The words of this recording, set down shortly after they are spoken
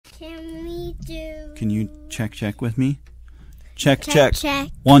Can you check with me? Check.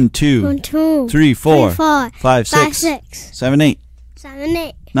 1, 2, 3, 4, 5, 6, 7, 8,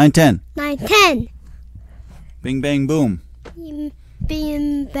 9, 10. 10. Bing, bang, boom.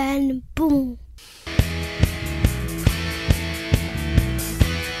 Bing, bang, boom.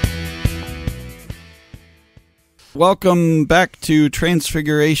 Welcome back to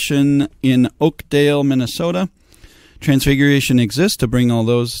Transfiguration in Oakdale, Minnesota. Transfiguration exists to bring all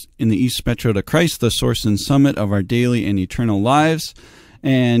those in the East Metro to Christ, the source and summit of our daily and eternal lives.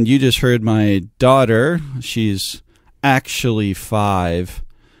 And you just heard my daughter. She's actually 5.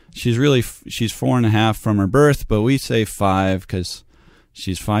 She's 4.5 from her birth, but we say 5 because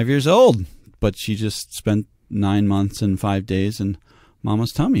she's 5 years old. But she just spent 9 months and 5 days in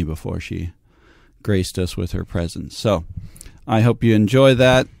Mama's tummy before she graced us with her presence. So I hope you enjoy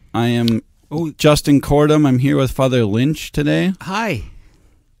that. I am Justin Kortuem. I'm here with Father Lynch today. Hi.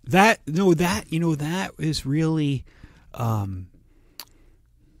 That is really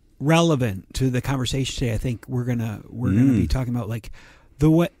relevant to the conversation today. I think we're gonna be talking about like the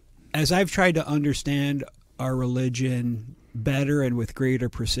way, as I've tried to understand our religion better and with greater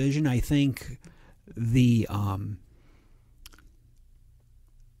precision. I think the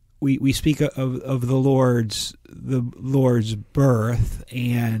we speak of the Lord's birth,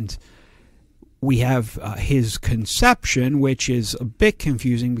 and we have his conception, which is a bit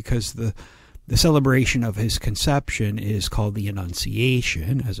confusing because the celebration of his conception is called the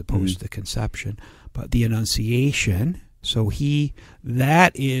Annunciation as opposed to conception. But the Annunciation, so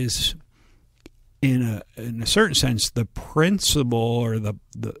that is in a certain sense the principle or the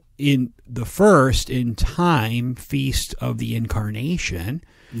first in time feast of the Incarnation.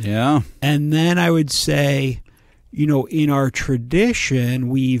 Yeah. And then I would say, in our tradition,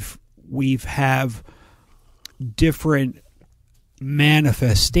 we've have different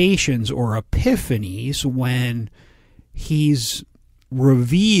manifestations or epiphanies when he's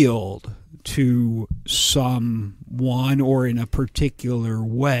revealed to someone or in a particular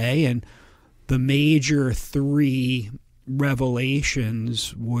way. And the major 3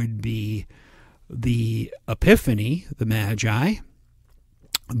 revelations would be the Epiphany, the Magi,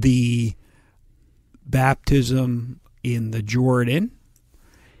 the baptism in the Jordan,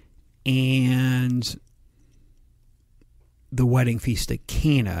 and the wedding feast at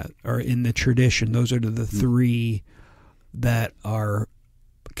Cana, or in the tradition. Those are the 3 that are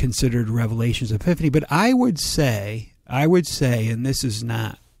considered revelations of Epiphany. But I would say, and this is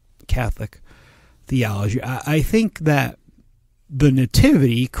not Catholic theology, I think that the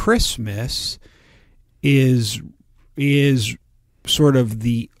Nativity, Christmas, is sort of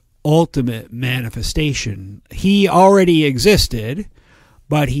the ultimate manifestation. He already existed,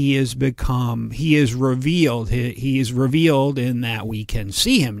 but he is revealed. He is revealed in that we can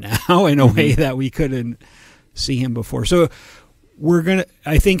see him now in a way that we couldn't see him before. So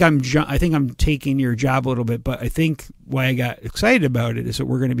I think I'm taking your job a little bit, but I think why I got excited about it is that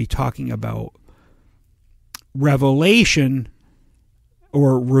we're going to be talking about revelation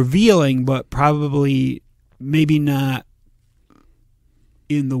or revealing, but probably maybe not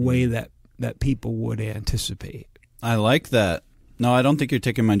in the way that people would anticipate. I like that. No, I don't think you're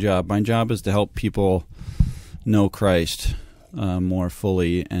taking my job. My job is to help people know Christ more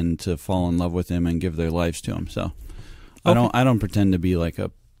fully and to fall in love with him and give their lives to him. So okay. I don't pretend to be like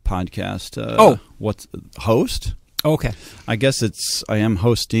a podcast host. Okay. I guess I am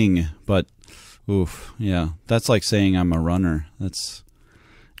hosting, but yeah. That's like saying I'm a runner.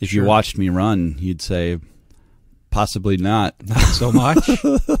 If you watched me run, you'd say possibly not. Not so much.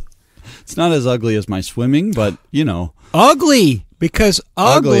 It's not as ugly as my swimming, but ugly, because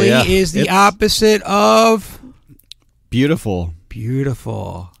ugly is the opposite of beautiful.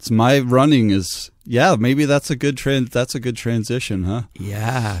 Beautiful. It's my running is maybe that's a good transition, huh?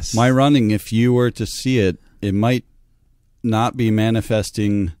 Yes. My running, if you were to see it, it might not be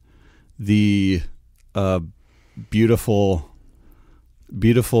manifesting the beautifulness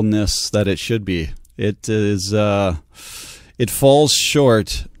that it should be. It is. It falls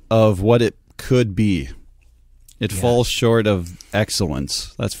short of what it could be. It falls short of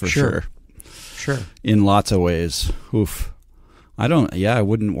excellence. That's for sure. Sure. In lots of ways. Oof. I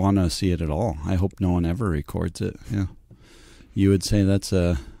wouldn't want to see it at all. I hope no one ever records it. Yeah. You would say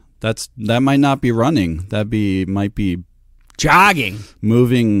that might not be running. Might be jogging,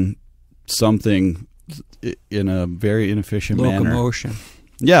 moving something in a very inefficient manner. Locomotion.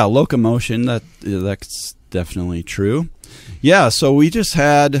 Yeah, locomotion. That's definitely true. Yeah, so we just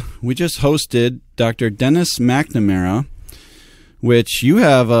hosted Dr. Denis McNamara, which you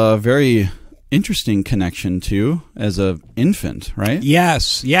have a very interesting connection too, as an infant, right?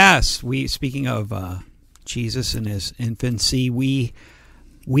 Yes. Speaking of Jesus and his infancy, we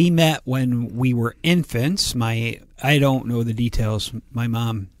met when we were infants. I don't know the details. My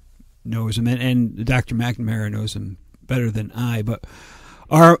mom knows him, and Dr. McNamara knows him better than I. But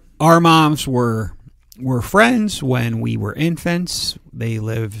our moms were friends when we were infants. They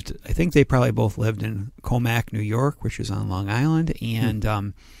lived. I think they probably both lived in Comac, New York, which is on Long Island,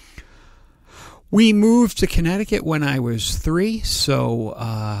 and we moved to Connecticut when I was 3.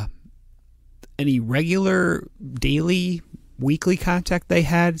 So any regular daily, weekly contact they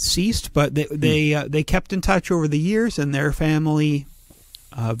had ceased, but they kept in touch over the years, and their family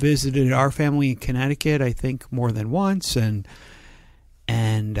visited our family in Connecticut, I think, more than once, and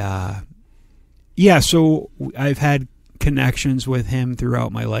so I've had connections with him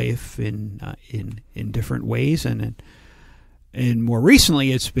throughout my life in different ways, and more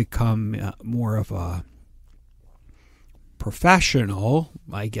recently it's become more of a professional,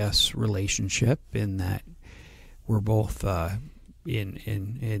 I guess, relationship, in that we're both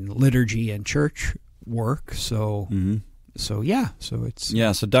in liturgy and church work. So so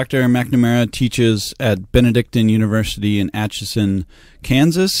Dr. McNamara teaches at Benedictine University in Atchison,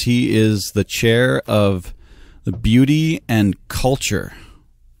 Kansas. He is the chair of the beauty and culture,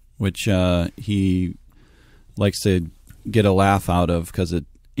 which he likes to get a laugh out of, because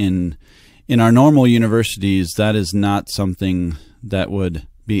in our normal universities, that is not something that would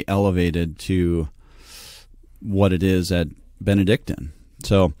be elevated to what it is at Benedictine.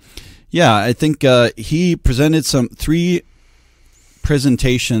 So, yeah, I think he presented 3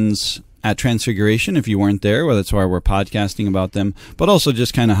 presentations at Transfiguration. If you weren't there, well, that's why we're podcasting about them, but also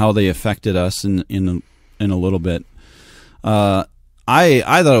just kind of how they affected us in a little bit. I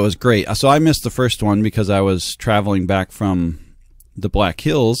thought it was great. So I missed the first one because I was traveling back from the Black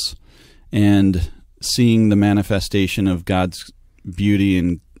Hills and seeing the manifestation of God's beauty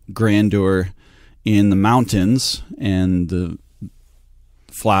and grandeur in the mountains and the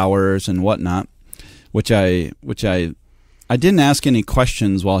flowers and whatnot, which I didn't ask any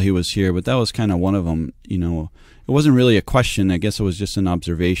questions while he was here, but that was kind of one of them. You know, it wasn't really a question. I guess it was just an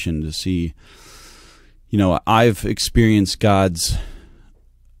observation to see. You know, I've experienced God's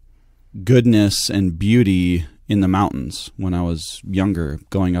goodness and beauty in the mountains when I was younger,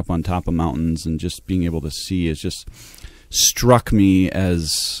 going up on top of mountains and just being able to see. It just struck me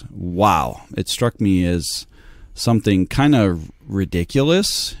as, wow. It struck me as something kind of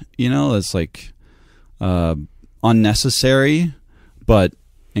ridiculous, you know, it's like unnecessary, but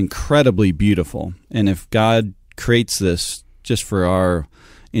incredibly beautiful. And if God creates this just for our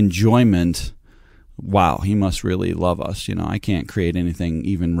enjoyment, wow, he must really love us. You know, I can't create anything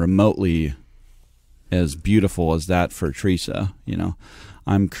even remotely as beautiful as that for Teresa. You know,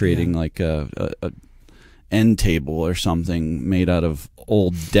 I'm creating like a end table or something made out of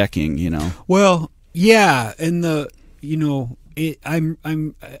old decking, you know. Well, yeah, and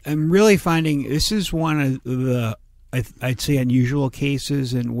I'm really finding this is one of the I'd say unusual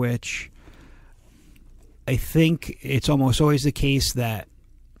cases in which I think it's almost always the case that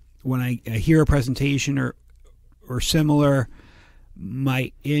when I hear a presentation or similar,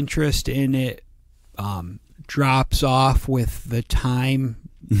 my interest in it drops off with the time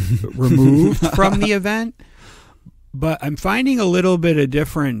removed from the event. But I'm finding a little bit of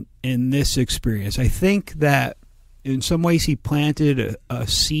different in this experience. I think that in some ways he planted a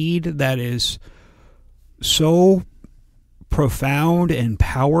seed that is so profound and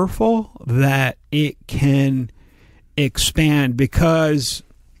powerful that it can expand, because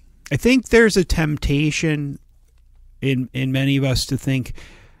I think there's a temptation in many of us to think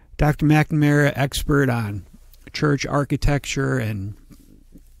Dr. McNamara, expert on church architecture and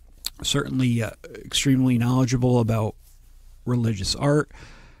certainly extremely knowledgeable about religious art,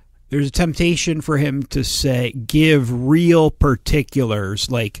 there's a temptation for him to say, give real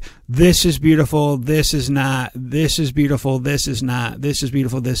particulars, like this is beautiful, this is not, this is beautiful, this is not, this is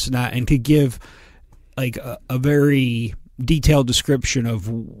beautiful, this is not, and to give like a very detailed description of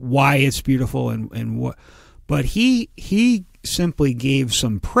why it's beautiful and what. But he simply gave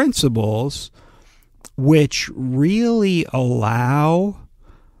some principles which really allow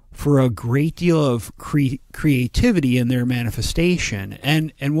for a great deal of creativity in their manifestation.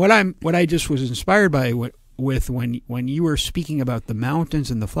 And what I just was inspired by with when you were speaking about the mountains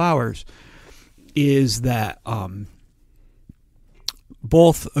and the flowers is that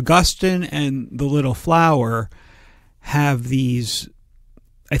both Augustine and the Little Flower have these,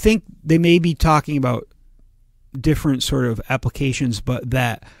 I think they may be talking about different sort of applications, but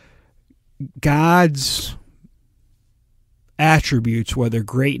that God's attributes, whether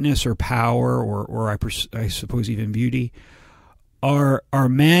greatness or power or I suppose even beauty, are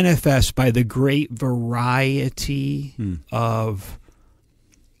manifest by the great variety of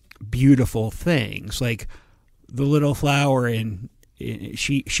beautiful things. Like the little flower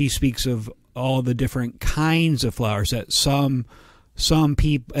she speaks of all the different kinds of flowers that some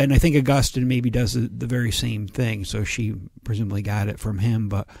people, and I think Augustine maybe does the very same thing, so she presumably got it from him,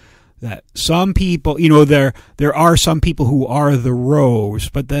 but that some people, there are some people who are the rose,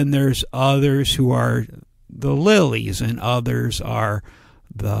 but then there's others who are the lilies, and others are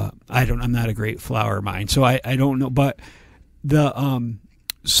I'm not a great flower mind, so I don't know, but the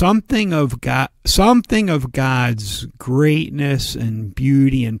something of God's greatness and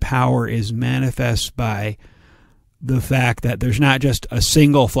beauty and power is manifest by the fact that there's not just a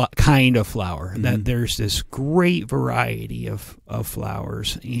single kind of flower, that there's this great variety of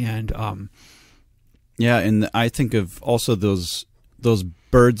flowers, and and I think of also those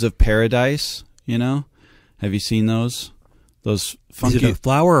birds of paradise. Have you seen those? Those funky, is it a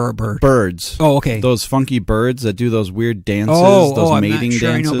flower or a bird? Birds. Oh, okay. Those funky birds that do those weird dances, mating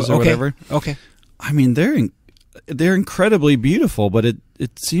dances or whatever. Okay. I mean, they're incredibly beautiful, but it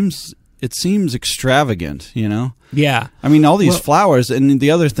seems extravagant, Yeah. I mean, all these flowers, and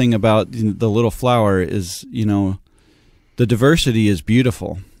the other thing about the little flower is, the diversity is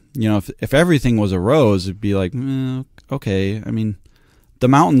beautiful. If everything was a rose, it'd be like, okay. I mean, the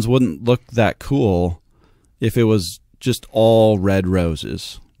mountains wouldn't look that cool if it was just all red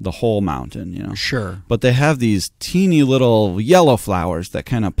roses, the whole mountain, Sure. But they have these teeny little yellow flowers that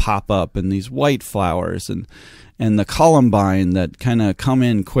kind of pop up, and these white flowers, and the columbine that kind of come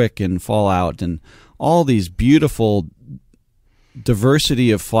in quick and fall out, and all these beautiful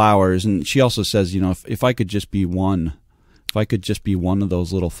diversity of flowers. And she also says, if I could just be one of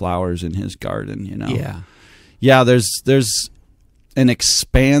those little flowers in his garden, Yeah, there's an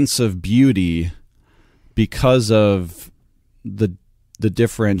expanse of beauty because of the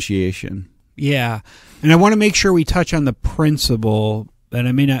differentiation. Yeah. And I want to make sure we touch on the principle, and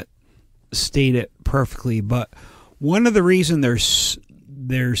I may not state it perfectly, but one of the reasons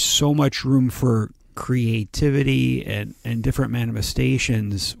there's so much room for creativity and different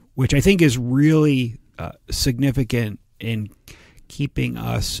manifestations, which I think is really significant in keeping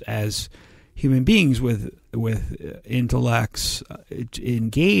us as human beings with intellects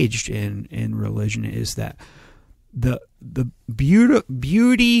engaged in religion, is that the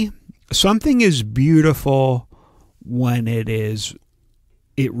beauty, something is beautiful when it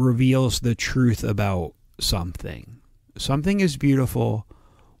reveals the truth about something. Something is beautiful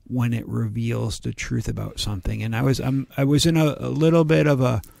when it reveals the truth about something. And I was in a little bit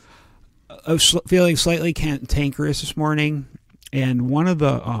of feeling slightly cantankerous this morning, and one of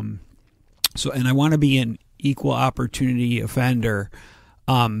the and I want to be an equal opportunity offender.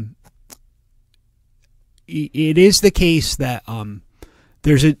 It is the case that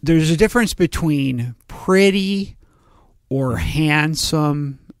there's a difference between pretty or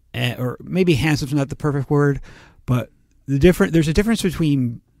handsome, or maybe handsome's not the perfect word, but there's a difference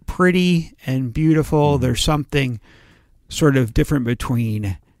between pretty and beautiful. There's something sort of different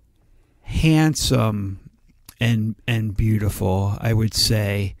between handsome and beautiful, I would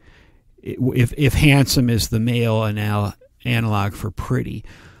say, if handsome is the male analog for pretty.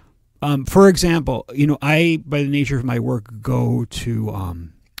 For example, I, by the nature of my work, go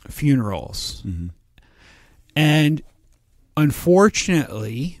to funerals. And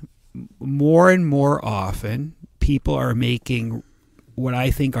unfortunately, more and more often, people are making what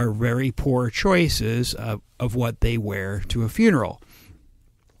I think are very poor choices of what they wear to a funeral.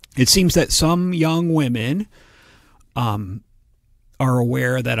 It seems that some young women are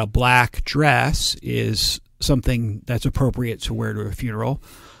aware that a black dress is something that's appropriate to wear to a funeral,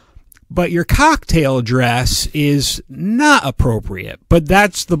 but your cocktail dress is not appropriate, but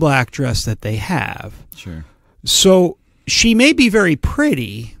that's the black dress that they have. Sure. So she may be very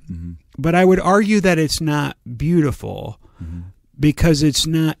pretty, but I would argue that it's not beautiful, because it's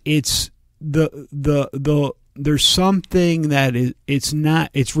not. It's there's something that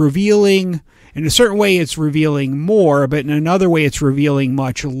it's revealing. In a certain way, it's revealing more, but in another way, it's revealing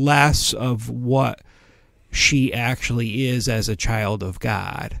much less of what she actually is as a child of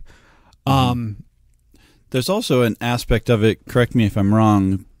God. There's also an aspect of it, correct me if I'm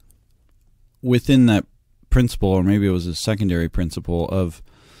wrong, within that principle, or maybe it was a secondary principle, of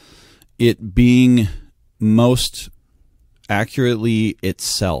it being most accurately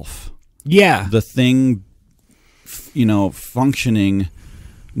itself. Yeah. The thing, functioning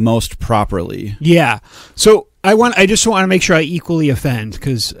most properly. Yeah. So I just want to make sure I equally offend,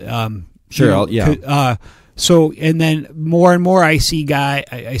 because sure. So, and then more and more I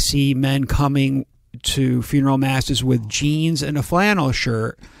see men coming to funeral masses with jeans and a flannel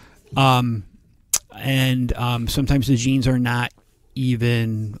shirt. And sometimes the jeans are not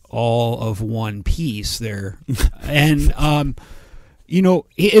even all of one piece there. And, I'll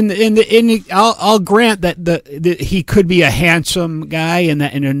grant that he could be a handsome guy, and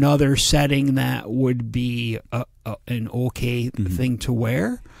that in another setting that would be an okay thing to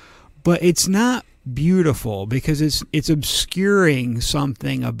wear, but it's not beautiful because it's obscuring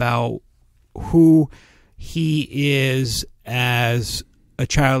something about who he is as a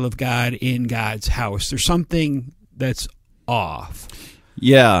child of God in God's house. There's something that's off.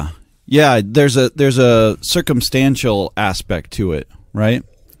 Yeah. There's a circumstantial aspect to it, right?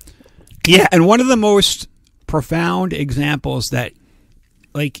 Yeah, and one of the most profound examples that,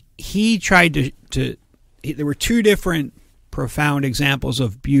 like, he tried to there were two different profound examples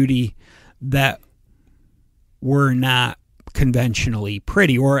of beauty that were not conventionally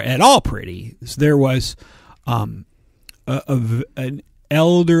pretty or at all pretty. There was an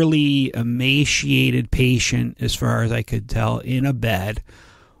elderly, emaciated patient, as far as I could tell, in a bed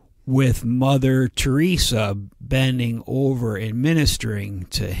with Mother Teresa bending over and ministering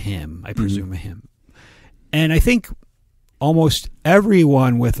to him, I presume him. And I think almost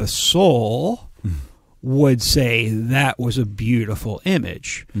everyone with a soul would say that was a beautiful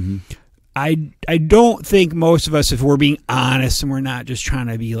image. I don't think most of us, if we're being honest and we're not just trying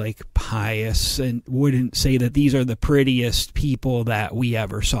to be like pious, and wouldn't say that these are the prettiest people that we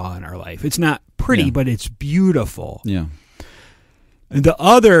ever saw in our life. It's not pretty, but it's beautiful. Yeah. And the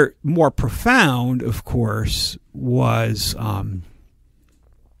other more profound, of course, was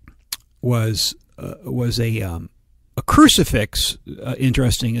a crucifix,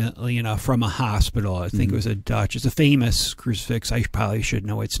 interestingly enough, from a hospital. I think it was it's a famous crucifix. I probably should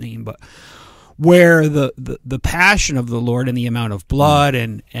know its name, but where the passion of the Lord and the amount of blood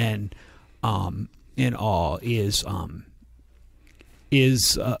and all is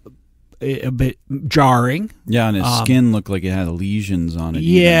a bit jarring. Yeah, and his skin looked like it had lesions on it.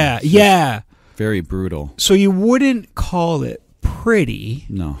 Yeah. Very brutal. So you wouldn't call it pretty.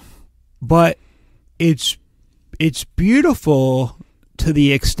 No. But it's beautiful to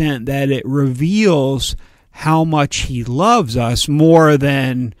the extent that it reveals how much he loves us more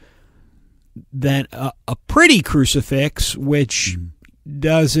than a pretty crucifix, which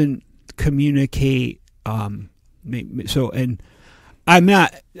doesn't communicate. And I'm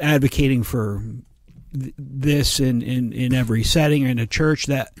not advocating for this in every setting or in a church.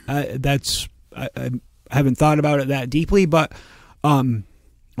 I haven't thought about it that deeply, but or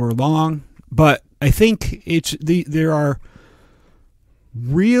long. But I think there are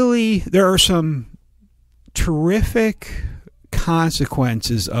some terrific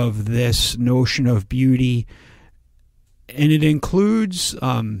consequences of this notion of beauty, and it includes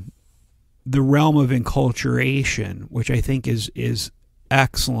the realm of enculturation, which I think is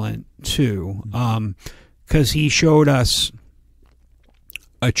excellent too, because he showed us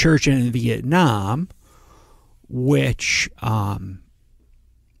a church in Vietnam which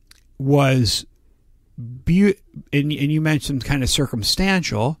was and you mentioned kind of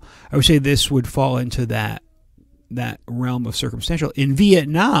circumstantial. I would say this would fall into that realm of circumstantial. In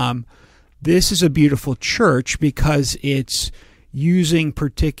Vietnam, this is a beautiful church because it's using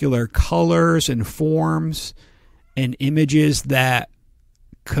particular colors and forms and images that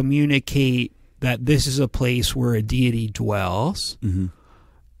communicate that this is a place where a deity dwells.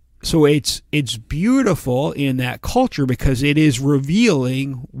 So it's beautiful in that culture because it is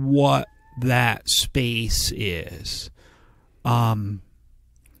revealing what that space is.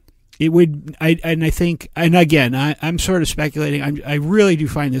 It would, I think, and again, I'm sort of speculating. I really do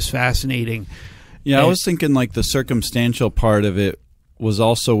find this fascinating. Yeah, I was thinking like the circumstantial part of it was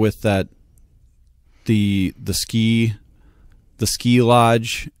also with that the ski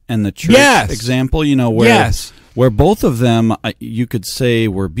lodge and the church example. You know, where both of them, you could say,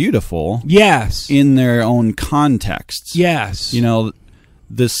 were beautiful. Yes, in their own contexts. Yes, you know,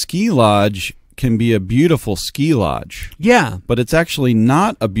 the ski lodge can be a beautiful ski lodge. Yeah. But it's actually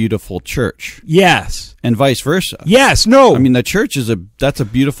not a beautiful church. Yes. And vice versa. Yes, no. I mean, the church that's a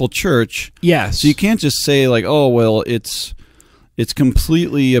beautiful church. Yes. So you can't just say like, oh, well, it's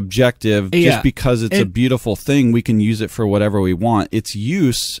completely objective just because it's a beautiful thing. We can use it for whatever we want. Its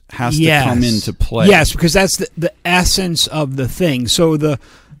use has to come into play. Yes, because that's the essence of the thing. So the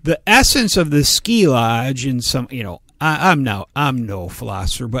essence of the ski lodge in some, you know, I'm no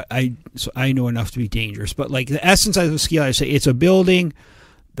philosopher, but I know enough to be dangerous. But like the essence of the ski lodge, I say it's a building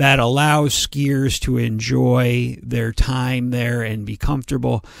that allows skiers to enjoy their time there and be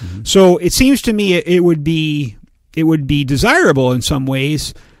comfortable. So it seems to me it would be desirable in some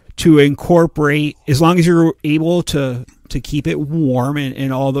ways to incorporate, as long as you're able to keep it warm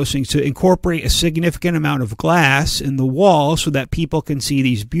and all those things, to incorporate a significant amount of glass in the wall so that people can see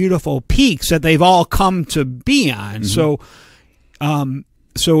these beautiful peaks that they've all come to be on. So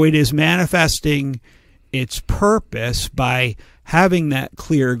it is manifesting its purpose by having that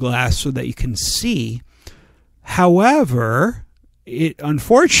clear glass so that you can see. However, it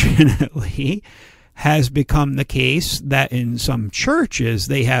unfortunately has become the case that in some churches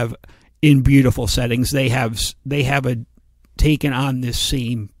they have, in beautiful settings, they have taken on this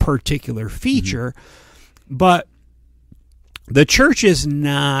same particular feature, but the church is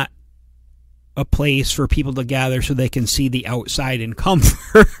not a place for people to gather so they can see the outside in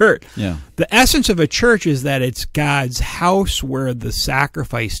comfort. Yeah. The essence of a church is that it's God's house where the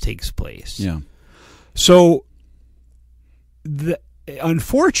sacrifice takes place. Yeah. So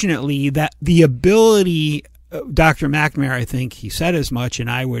unfortunately, that the ability, Dr. McNamara, I think he said as much, and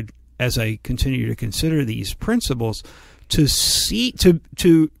I would, as I continue to consider these principles, to see,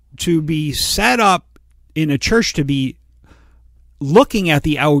 to be set up in a church to be looking at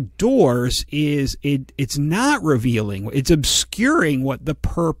the outdoors it's not revealing, it's obscuring what the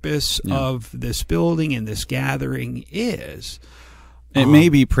purpose of this building and this gathering is. It may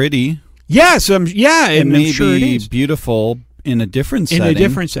be pretty. Yes, it may sure be it is. beautiful in a different setting. In a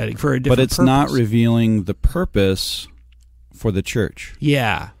different setting, for a different but it's purpose. not revealing the purpose for the church.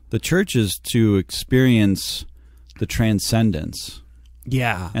 Yeah. The church is to experience the transcendence.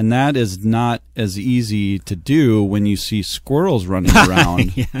 Yeah. And that is not as easy to do when you see squirrels running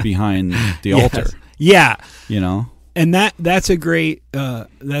around behind the altar. Yeah. You know? And that's a great,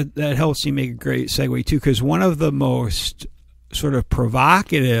 that helps me make a great segue too, because one of the most sort of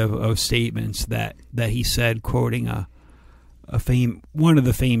provocative of statements that he said, quoting one of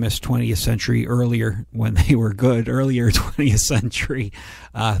the famous 20th century, earlier 20th century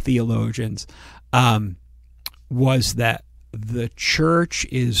theologians, was that the church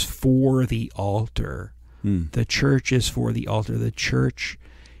is for the altar. The church is for the altar. The church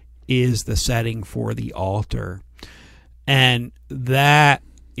is the setting for the altar. And that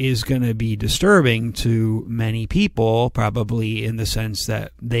is going to be disturbing to many people, probably in the sense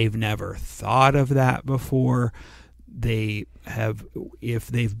that they've never thought of that before. They have, if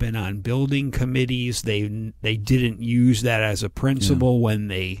they've been on building committees, they didn't use that as a principle when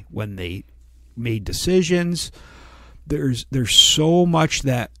they made decisions. There's so much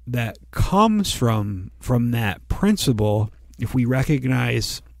that comes from that principle if we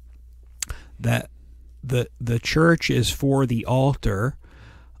recognize that the church is for the altar.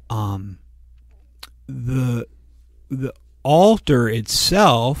 The altar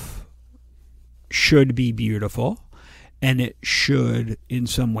itself should be beautiful, and it should in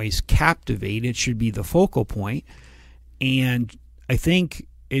some ways captivate. It should be the focal point. And I think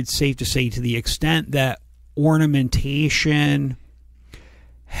it's safe to say, to the extent that ornamentation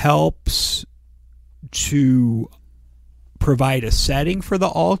helps to provide a setting for the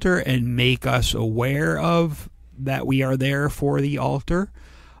altar and make us aware of that we are there for the altar,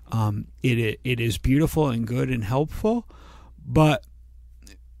 it is beautiful and good and helpful. But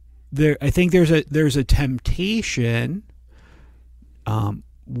I think there's a temptation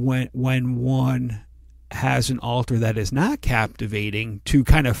when one has an altar that is not captivating to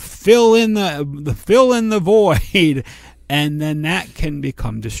kind of fill in the void, and then that can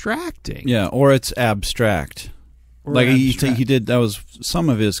become distracting. Yeah, or it's abstract. He did, that was some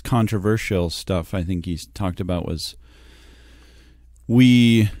of his controversial stuff. I think he talked about was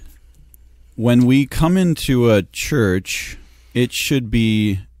when we come into a church, it should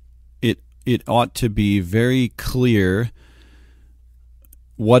be it ought to be very clear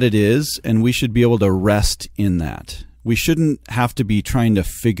what it is, and we should be able to rest in that. We shouldn't have to be trying to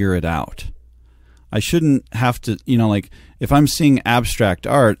figure it out. I shouldn't have to, if I'm seeing abstract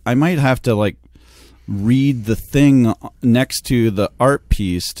art, I might have to read the thing next to the art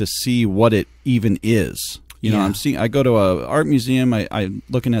piece to see what it even is. I go to a art museum, I'm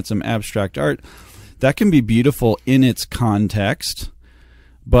looking at some abstract art. That can be beautiful in its context,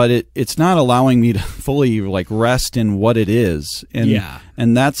 but it's not allowing me to fully rest in what it is.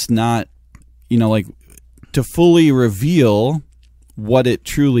 And that's not, to fully reveal what it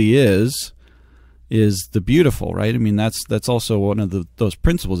truly is the beautiful, right? I mean, that's also one of those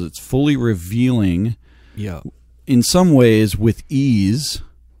principles. It's fully revealing, in some ways with ease,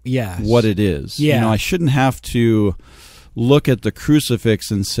 what it is. I shouldn't have to look at the crucifix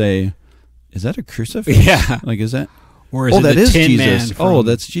and say, is that a crucifix? Yeah. Is that? Or is it that the is Tin Jesus. Man from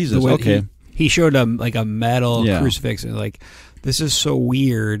That's Jesus. the way Okay. He showed him like a metal crucifix and like, this is so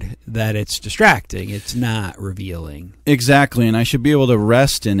weird that it's distracting. It's not revealing. Exactly, and I should be able to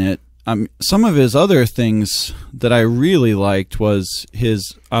rest in it. Some of his other things that I really liked was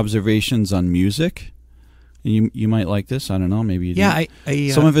his observations on music. You might like this. I don't know. Maybe you do. Yeah,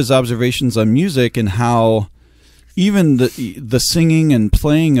 Some of his observations on music and how even the singing and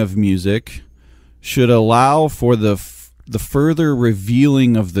playing of music should allow for the further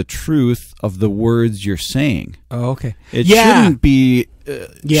revealing of the truth of the words you're saying. Oh, okay. It shouldn't be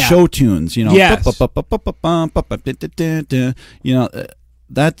show tunes, Yes.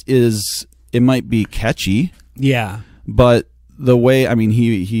 That is, it might be catchy. Yeah. But the way,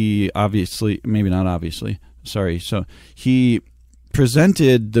 he obviously, maybe not obviously, sorry. So he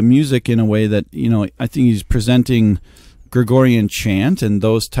presented the music in a way that, I think he's presenting Gregorian chant and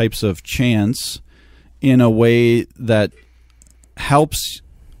those types of chants in a way that helps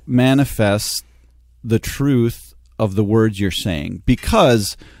manifest the truth of the words you're saying,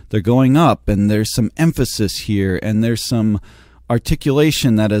 because they're going up and there's some emphasis here and there's some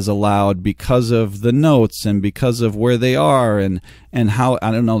articulation that is allowed because of the notes and because of where they are and how,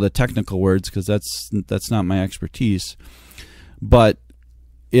 I don't know the technical words because that's not my expertise, but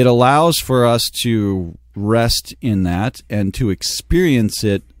it allows for us to rest in that and to experience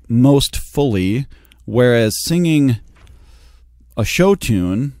it most fully. Whereas singing a show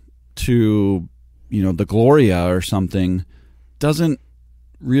tune to, the Gloria or something doesn't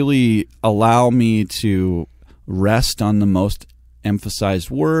really allow me to rest on the most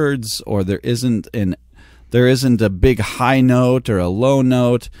emphasized words, or there isn't a big high note or a low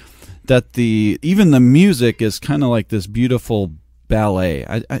note. That even the music is kind of like this beautiful ballet.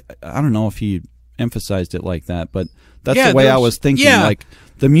 I don't know if he emphasized it like that, but that's the way I was thinking. Yeah. Like,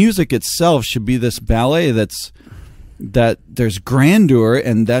 the music itself should be this ballet that there's grandeur,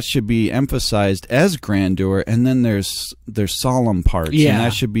 and that should be emphasized as grandeur, and then there's solemn parts, and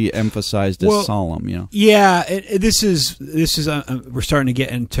that should be emphasized as solemn. Yeah, this is we're starting to get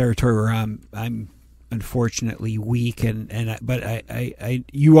in territory where I'm unfortunately weak, but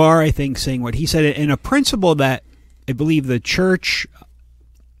you are, I think, saying what he said in a principle that I believe the church.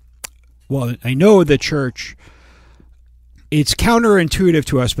 Well, I know the church. It's counterintuitive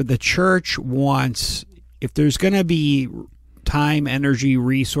to us, but the church wants, if there's going to be time, energy,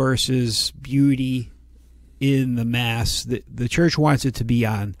 resources, beauty in the Mass, the church wants it to be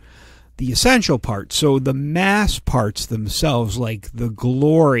on the essential parts. So the Mass parts themselves, like the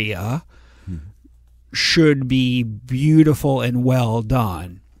Gloria, should be beautiful and well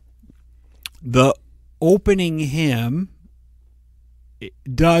done. The opening hymn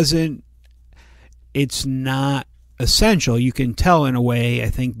it's not essential. You can tell in a way, I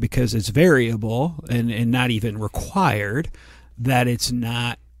think, because it's variable and not even required, that it's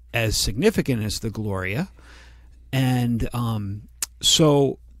not as significant as the Gloria. And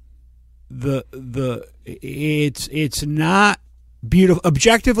so it's not beautiful.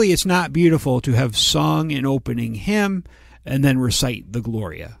 Objectively, it's not beautiful to have sung an opening hymn and then recite the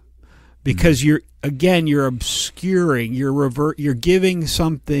Gloria, because you're obscuring, you're giving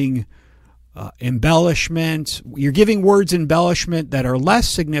something embellishment. You're giving words embellishment that are less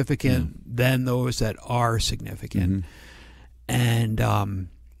significant than those that are significant. And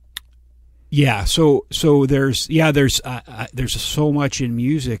so there's so much in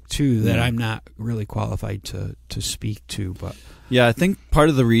music too that I'm not really qualified to speak to, but I think part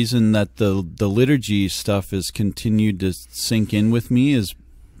of the reason that the liturgy stuff has continued to sink in with me is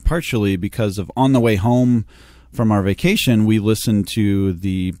partially because of, on the way home from our vacation, we listened to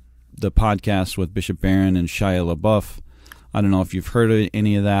the podcast with Bishop Barron and Shia LaBeouf. I don't know if you've heard of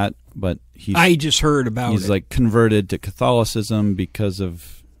any of that, but I just heard about it. He's like converted to Catholicism because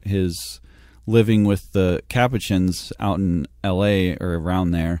of his living with the Capuchins out in L.A. or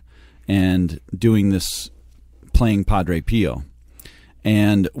around there and doing this, playing Padre Pio.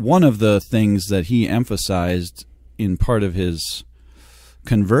 And one of the things that he emphasized in part of his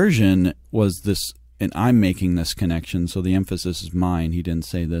conversion was this, and I'm making this connection, so the emphasis is mine. He didn't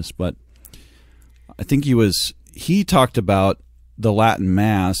say this, but I think he talked about the Latin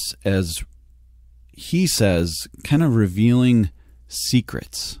Mass as, he says, kind of revealing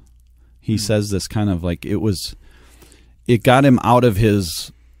secrets. He says this kind of like it got him out of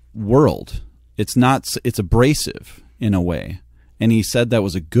his world. It's abrasive in a way. And he said that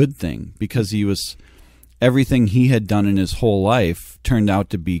was a good thing, because everything he had done in his whole life turned out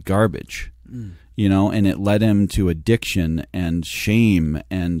to be garbage. And it led him to addiction and shame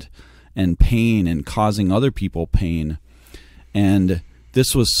and pain and causing other people pain. And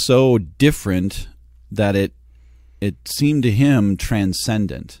this was so different that it seemed to him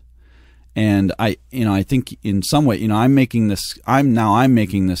transcendent. And I think in some way, I'm making this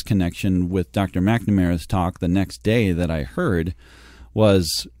connection with Dr. McNamara's talk the next day that I heard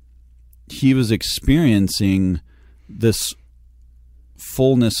was he was experiencing this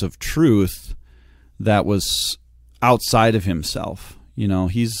fullness of truth that was outside of himself.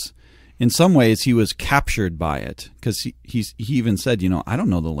 He's in some ways he was captured by it, because he even said, I don't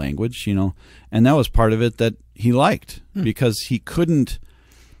know the language, and that was part of it that he liked, because he couldn't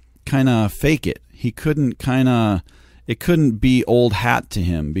kind of fake it. He couldn't it couldn't be old hat to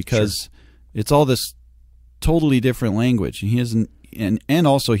him, because it's all this totally different language, and he isn't. And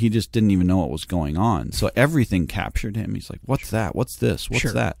also he just didn't even know what was going on. So everything captured him. He's like, what's that? What's this?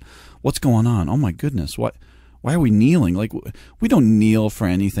 What's that? What's going on? Oh my goodness. Why are we kneeling? Like, we don't kneel for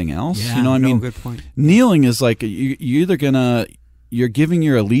anything else. Yeah, I mean, good point. Kneeling is like you're either you're giving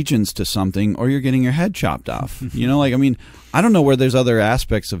your allegiance to something, or you're getting your head chopped off. I don't know where there's other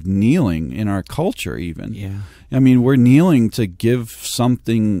aspects of kneeling in our culture even. Yeah. I mean, we're kneeling to give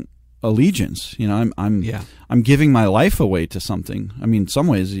something allegiance. I'm giving my life away to something. I mean, in some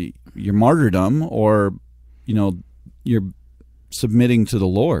ways your martyrdom, or you're submitting to the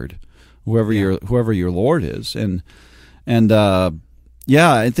Lord, whoever your Lord is. And I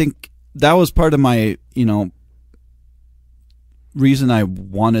think that was part of my reason I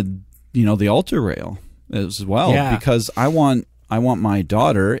wanted the altar rail as well, because I want my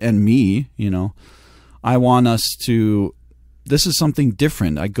daughter and me, I want us to. This is something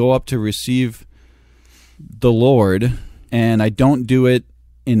different. I go up to receive the Lord, and I don't do it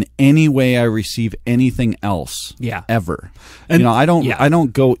in any way I receive anything else. Ever. And I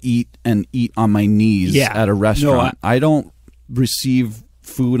don't go eat on my knees at a restaurant. I don't receive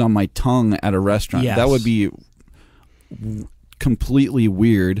food on my tongue at a restaurant. That would be completely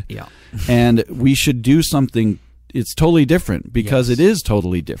weird. And we should do something. It's totally different, because it is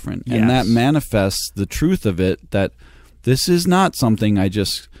totally different. And that manifests the truth of it, that this is not something I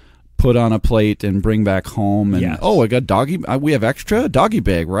just put on a plate and bring back home and, I got doggy, we have extra doggy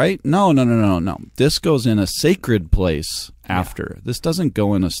bag, right? No. This goes in a sacred place after. This doesn't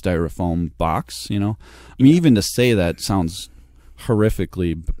go in a styrofoam box, I mean, even to say that sounds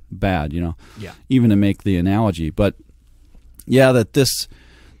horrifically bad, even to make the analogy. But that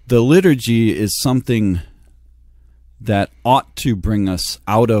the liturgy is something that ought to bring us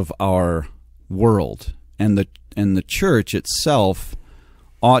out of our world, and the church itself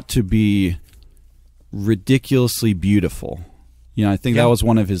ought to be ridiculously beautiful. I think that was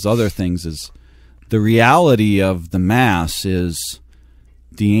one of his other things, is the reality of the Mass is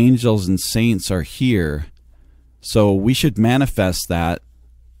the angels and saints are here, so we should manifest that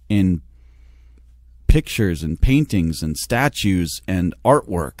in pictures and paintings and statues and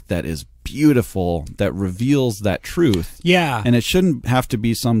artwork that is beautiful, that reveals that truth. And it shouldn't have to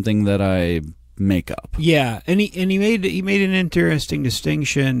be something that I make up. And he made an interesting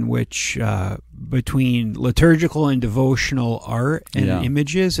distinction between liturgical and devotional art and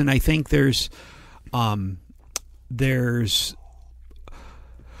images, and I think there's a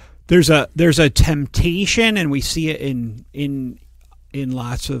temptation, and we see it in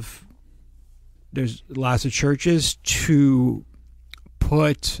lots of churches, to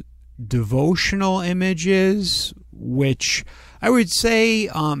put devotional images, which I would say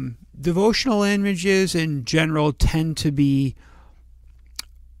devotional images in general tend to be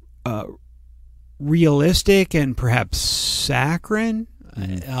realistic and perhaps saccharine.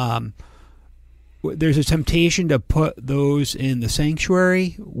 There's a temptation to put those in the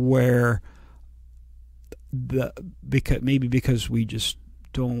sanctuary, where because we just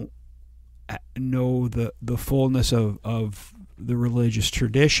don't know the fullness of the religious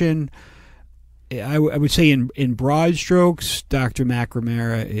tradition. I would say in broad strokes, Dr.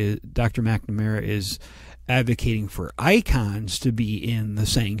 McNamara is advocating for icons to be in the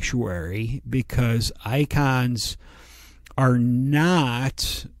sanctuary, because icons are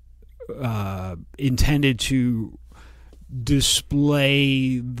not intended to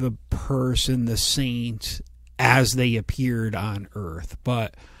display the person, the saint, as they appeared on earth,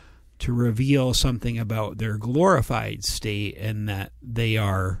 but to reveal something about their glorified state, and that they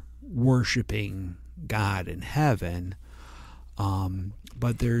are worshiping God in heaven.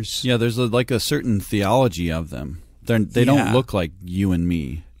 But there's like a certain theology of them. They don't look like you and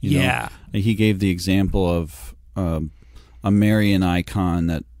me. You know? He gave the example of a Marian icon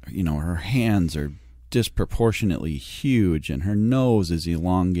that, her hands are disproportionately huge, and her nose is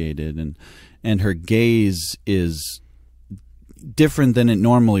elongated, and her gaze is different than it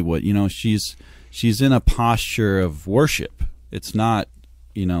normally would. She's in a posture of worship. It's not,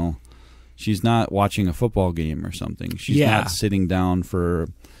 she's not watching a football game or something. She's Yeah. not sitting down for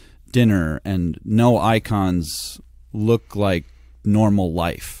dinner, and no icons look like normal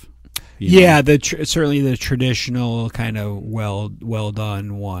life. Yeah, certainly the traditional kind of well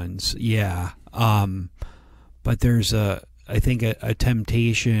done ones. Yeah, but there's I think a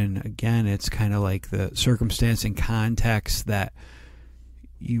temptation. Again, it's kind of like the circumstance and context that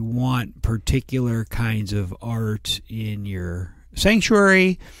you want particular kinds of art in your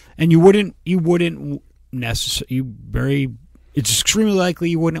sanctuary, and you wouldn't necessarily it's extremely likely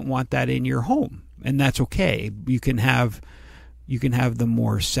you wouldn't want that in your home, and that's okay. You can have the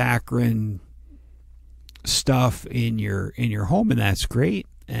more saccharine stuff in your home, and that's great.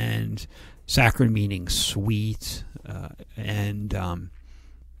 And saccharine meaning sweet, and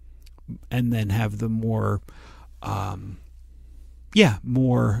then have the more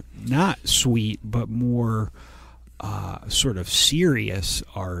more not sweet but more sort of serious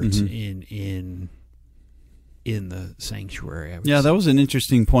art in the sanctuary. Yeah, that was an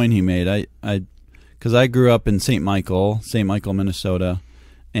interesting point he made. Because I grew up in St. Michael, Minnesota,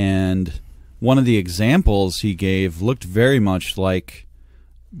 and one of the examples he gave looked very much like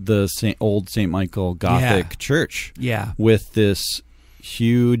the old St. Michael Gothic church. Yeah. With this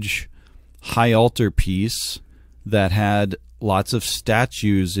huge high altar piece that had lots of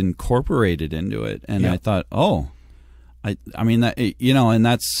statues incorporated into it. And I thought, I mean, that, and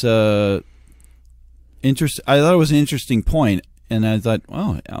that's interesting. I thought it was an interesting point. And I thought,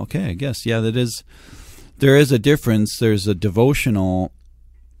 oh, okay, I guess, there is a difference. There's a devotional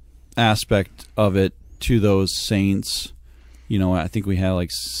aspect of it to those saints. I think we had like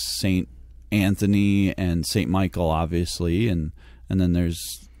Saint Anthony and Saint Michael, obviously, and then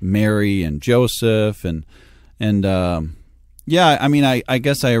there's Mary and Joseph, and I mean, I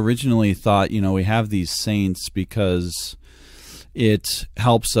guess I originally thought, we have these saints because it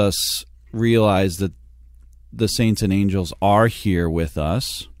helps us realize that the saints and angels are here with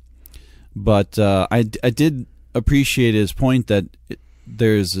us. But I did appreciate his point that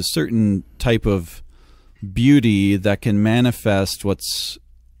there's a certain type of beauty that can manifest what's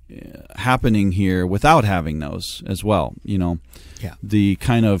happening here without having those as well. The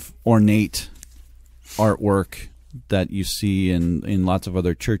kind of ornate artwork that you see in lots of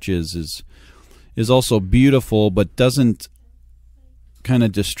other churches is also beautiful, but doesn't kind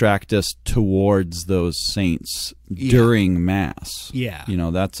of distract us towards those saints during Mass. Yeah.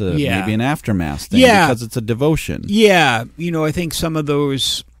 That's maybe an after Mass thing because it's a devotion. Yeah. I think some of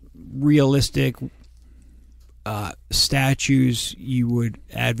those realistic statues you would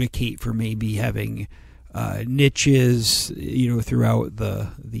advocate for maybe having niches, throughout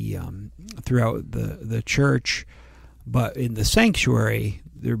the church, but in the sanctuary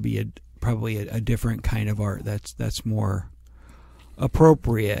there'd be probably a different kind of art that's more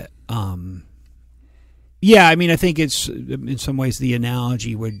appropriate. I mean, I think it's in some ways the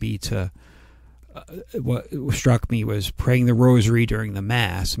analogy would be to what struck me was praying the rosary during the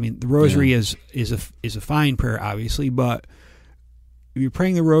Mass. I mean, the rosary is a fine prayer, obviously, but if you're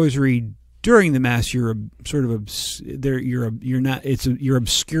praying the rosary during the Mass, you're sort of you're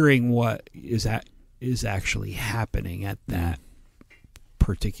obscuring what is actually happening at that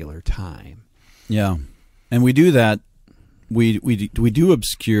particular time. Yeah, and we do that. We do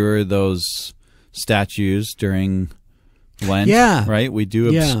obscure those statues during Lent, right? We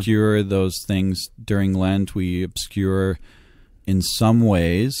do obscure those things during Lent. We obscure, in some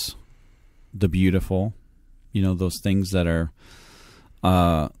ways, the beautiful. Those things that are.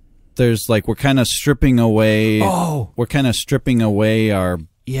 There's like we're kind of stripping away. Oh, we're kind of stripping away our.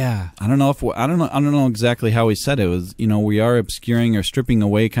 Yeah. I don't know exactly how he said it. It was, we are obscuring or stripping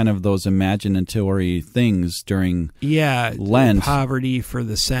away kind of those imaginatory things during Lent. Poverty for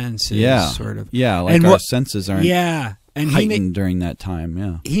the senses, sort of. Yeah, like our senses aren't heightened during that time.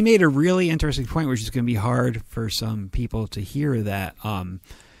 Yeah. He made a really interesting point, which is going to be hard for some people to hear, that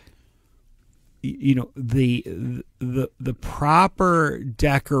the proper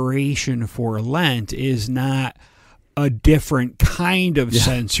decoration for Lent is not a different kind of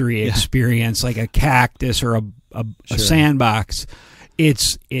sensory experience, like a cactus or a sandbox.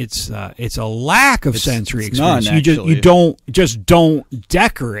 It's a lack of sensory experience. You don't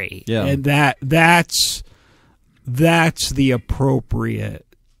decorate, and that's the appropriate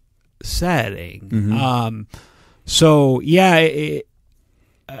setting. Mm-hmm.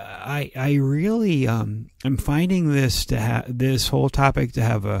 I really I'm finding this whole topic to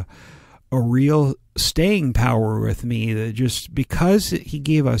have a real staying power with me, that just because he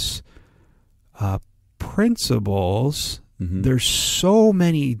gave us principles, there's so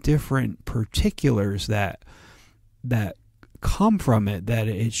many different particulars that come from it that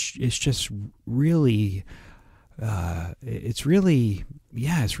it's just really it's really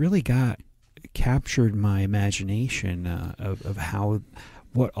got captured my imagination of how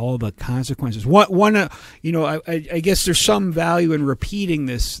what all the consequences. I guess there's some value in repeating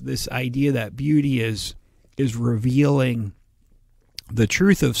this idea that beauty is revealing the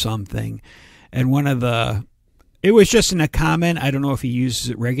truth of something. And it was just in a comment. I don't know if he uses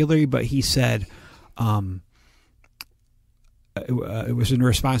it regularly, but he said, it was in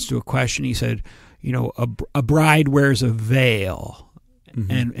response to a question. He said, a bride wears a veil,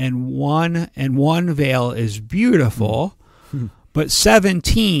 mm-hmm. and one veil is beautiful, mm-hmm. but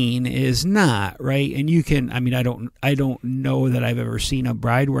 17 is not, right? And you can, I don't know that I've ever seen a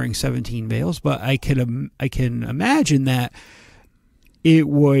bride wearing 17 veils, but I can imagine that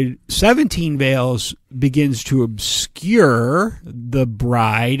 17 veils begins to obscure the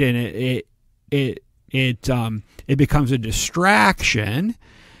bride, and it becomes a distraction,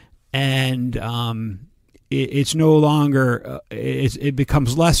 and it's no longer it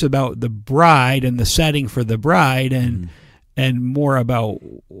becomes less about the bride and the setting for the bride, and more about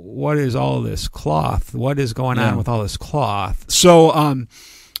what is all this cloth, what is going on with all this cloth. So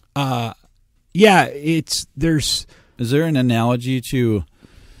Is there an analogy to,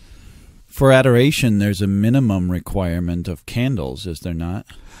 for adoration, there's a minimum requirement of candles, is there not?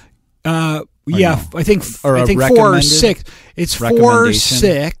 I think 4 or 6. It's 4 or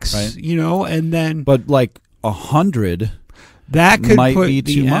 6, right? And then but like 100 that could might be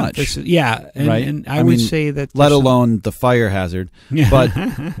too much. Right? And I would say that, let alone the fire hazard, but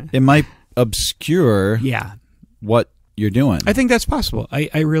it might obscure what you're doing. I think that's possible.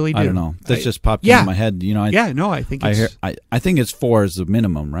 I really do. I don't know. That just popped into my head. I think I think it's 4 is the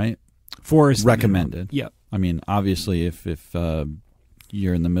minimum, right? 4 is recommended. Yeah. Obviously, if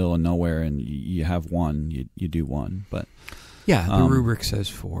you're in the middle of nowhere and you have 1, you do 1, but the rubric says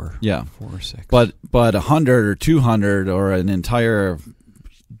 4. 4 or 6. But 100 or 200 or an entire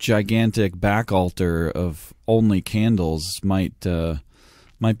gigantic back altar of only candles might be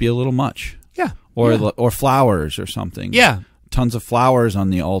a little much. Yeah. Or flowers or something. Yeah. Tons of flowers on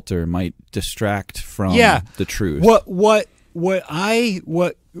the altar might distract from the truth. What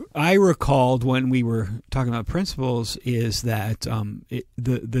I recalled when we were talking about principles is that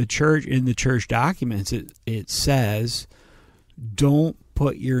the church, in the church documents, it says, don't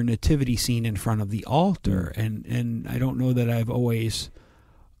put your nativity scene in front of the altar. And I don't know that I've always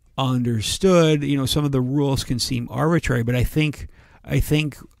understood. Some of the rules can seem arbitrary, but I think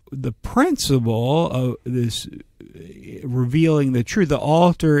the principle of this revealing the truth, the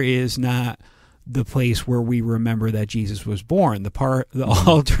altar is not the place where we remember that Jesus was born. The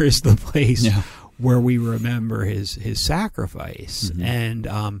altar is the place where we remember his sacrifice. Mm-hmm.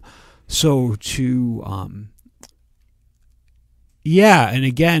 And so to and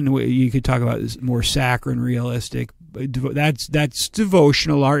again, you could talk about this more saccharine, realistic. That's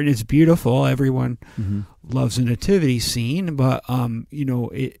devotional art, and it's beautiful. Everyone loves a nativity scene, but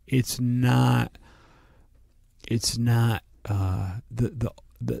it's not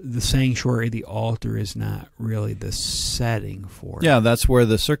the sanctuary, the altar is not really the setting for it. Yeah, that's where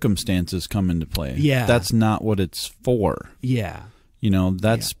the circumstances come into play. Yeah. That's not what it's for. Yeah.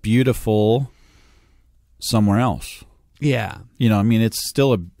 That's beautiful somewhere else. Yeah. It's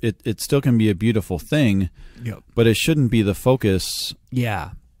still it still can be a beautiful thing. Yep. But it shouldn't be the focus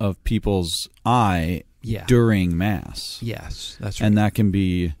of people's eye during Mass. Yes, that's right. And that can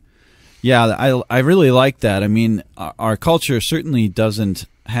be I really like that. Our culture certainly doesn't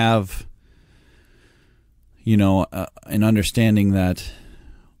have, an understanding that,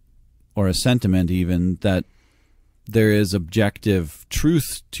 or a sentiment even, that there is objective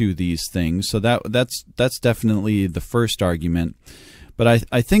truth to these things. So that's definitely the first argument. But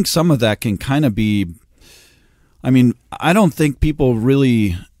I think some of that can kind of be, I don't think people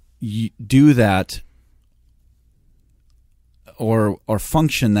really do that or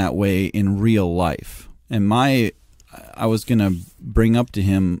function that way in real life. And I was going to bring up to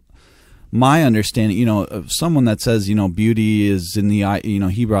him my understanding, of someone that says, beauty is in the eye,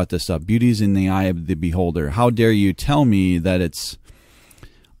 he brought this up, beauty is in the eye of the beholder. How dare you tell me that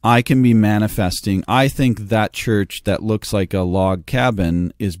I can be manifesting. I think that church that looks like a log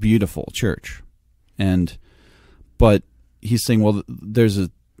cabin is beautiful church. But he's saying, well,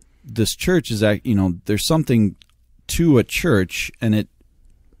 this church is that, there's something to a church and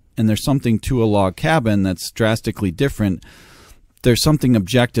there's something to a log cabin that's drastically different. There's something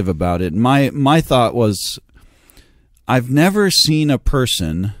objective about it. My thought was, I've never seen a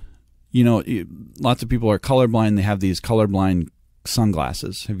person, lots of people are colorblind. They have these colorblind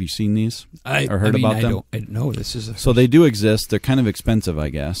sunglasses. Have you seen these or I heard mean, about them? I don't know. This is So they do exist. They're kind of expensive, I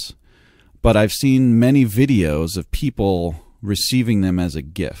guess. But I've seen many videos of people receiving them as a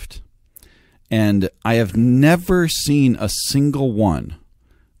gift. And I have never seen a single one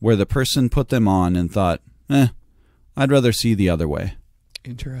where the person put them on and thought, I'd rather see the other way.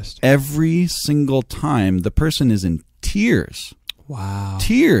 Interesting. Every single time, the person is in tears. Wow.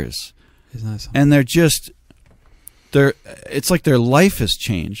 Tears. Isn't that something? And it's like their life has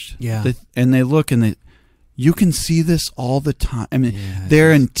changed. Yeah. And they look and you can see this all the time. I mean,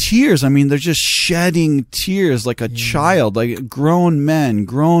 they're in tears. I mean, they're just shedding tears like a child, like grown men,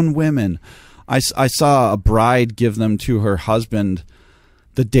 grown women. I saw a bride give them to her husband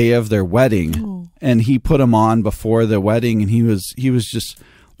the day of their wedding, and he put them on before the wedding, and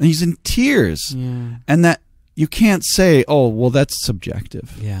he's in tears. Yeah. And that you can't say, oh, well, that's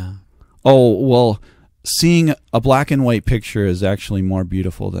subjective. Yeah. Oh, well, seeing a black and white picture is actually more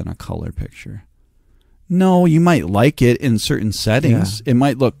beautiful than a color picture. No, you might like it in certain settings. Yeah. It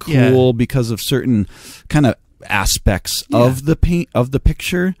might look cool because of certain kind of aspects of the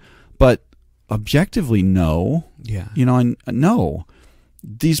picture, but objectively, no. Yeah. No.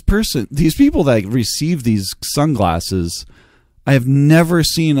 These people that receive these sunglasses, I have never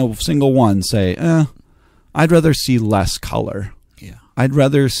seen a single one say, I'd rather see less color. Yeah. I'd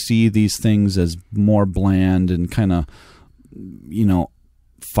rather see these things as more bland and kind of,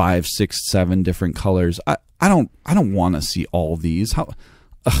 5, 6, 7 different colors. I don't want to see all these.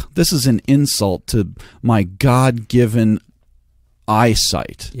 This is an insult to my God-given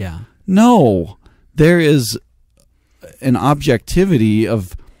eyesight. Yeah. No, there is an objectivity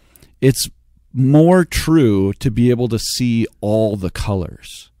of it's more true to be able to see all the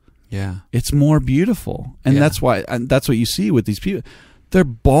colors. Yeah. It's more beautiful. And that's why, and that's what you see with these people. They're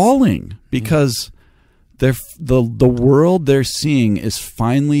bawling because the world they're seeing is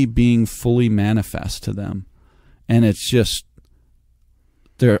finally being fully manifest to them. And it's just,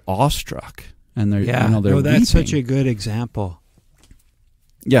 they're awestruck and they're, they're that's weeping. such a good example.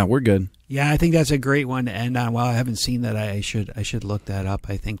 Yeah, we're good. Yeah, I think that's a great one to end on. Well, I haven't seen that. I should look that up.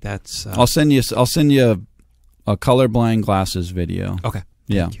 I think that's. I'll send you a colorblind glasses video. Okay.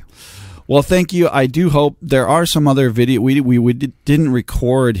 Yeah. Thank you. Well, thank you. I do hope there are some other video. We didn't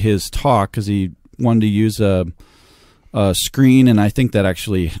record his talk because he wanted to use a screen, and I think that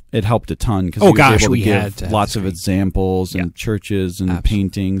actually it helped a ton because he was able to give lots of examples and churches and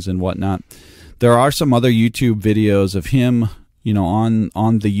paintings and whatnot. There are some other YouTube videos of him,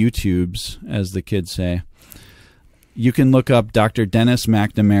 on the YouTubes, as the kids say. You can look up Dr. Denis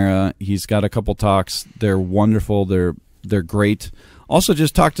McNamara. He's got a couple talks. They're wonderful. They're great. Also,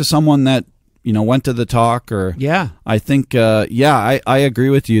 just talk to someone that went to the talk. Or I think I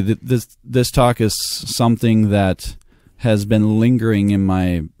agree with you that this talk is something that has been lingering in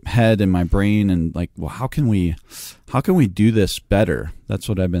my head and my brain, and like, well, how can we do this better? That's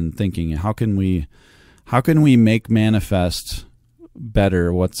what I've been thinking. How can we make manifest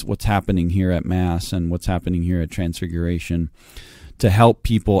better what's happening here at Mass and what's happening here at Transfiguration to help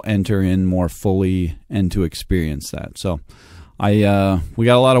people enter in more fully and to experience that. So we got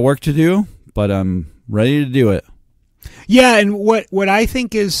a lot of work to do, but I'm ready to do it. Yeah, and what I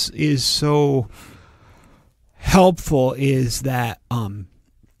think is so helpful is that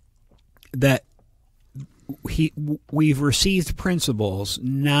we've received principles,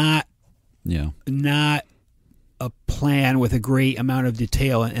 not a plan with a great amount of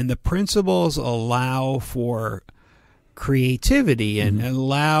detail, and the principles allow for creativity and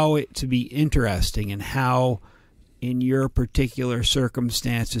allow it to be interesting, and how in your particular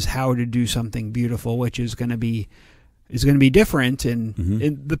circumstances how to do something beautiful, which is going to be different, and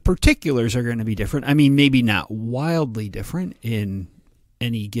the particulars are going to be different. I mean, maybe not wildly different in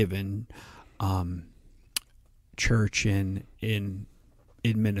any given church in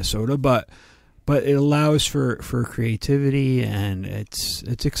Minnesota, but it allows for creativity, and it's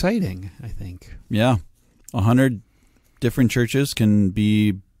exciting, I think. Yeah. 100 different churches can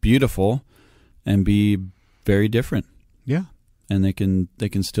be beautiful and be very different. Yeah. And they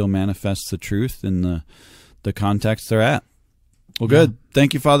can still manifest the truth in the context they're at. Well, good.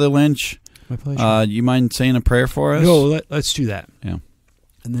 Thank you, Father Lynch. My pleasure. You mind saying a prayer for us? No, let's do that. Yeah.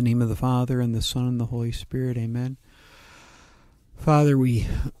 In the name of the Father, and the Son, and the Holy Spirit, amen. Father, we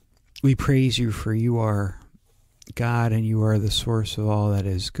praise you, for you are God, and you are the source of all that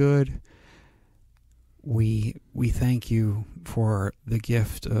is good. We thank you for the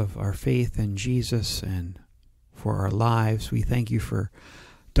gift of our faith in Jesus and for our lives. We thank you for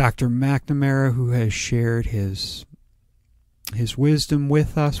Dr. McNamara, who has shared his wisdom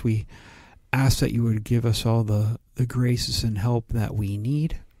with us. We ask that you would give us all the graces and help that we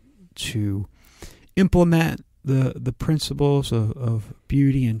need to implement the principles of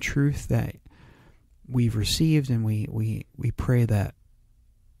beauty and truth that we've received, and we pray that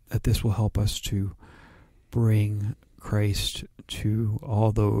this will help us to bring Christ to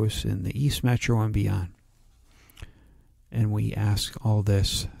all those in the East Metro and beyond. And we ask all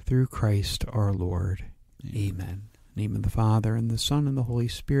this through Christ our Lord. Amen. In the name of the Father, and the Son, and the Holy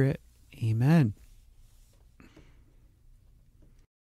Spirit. Amen.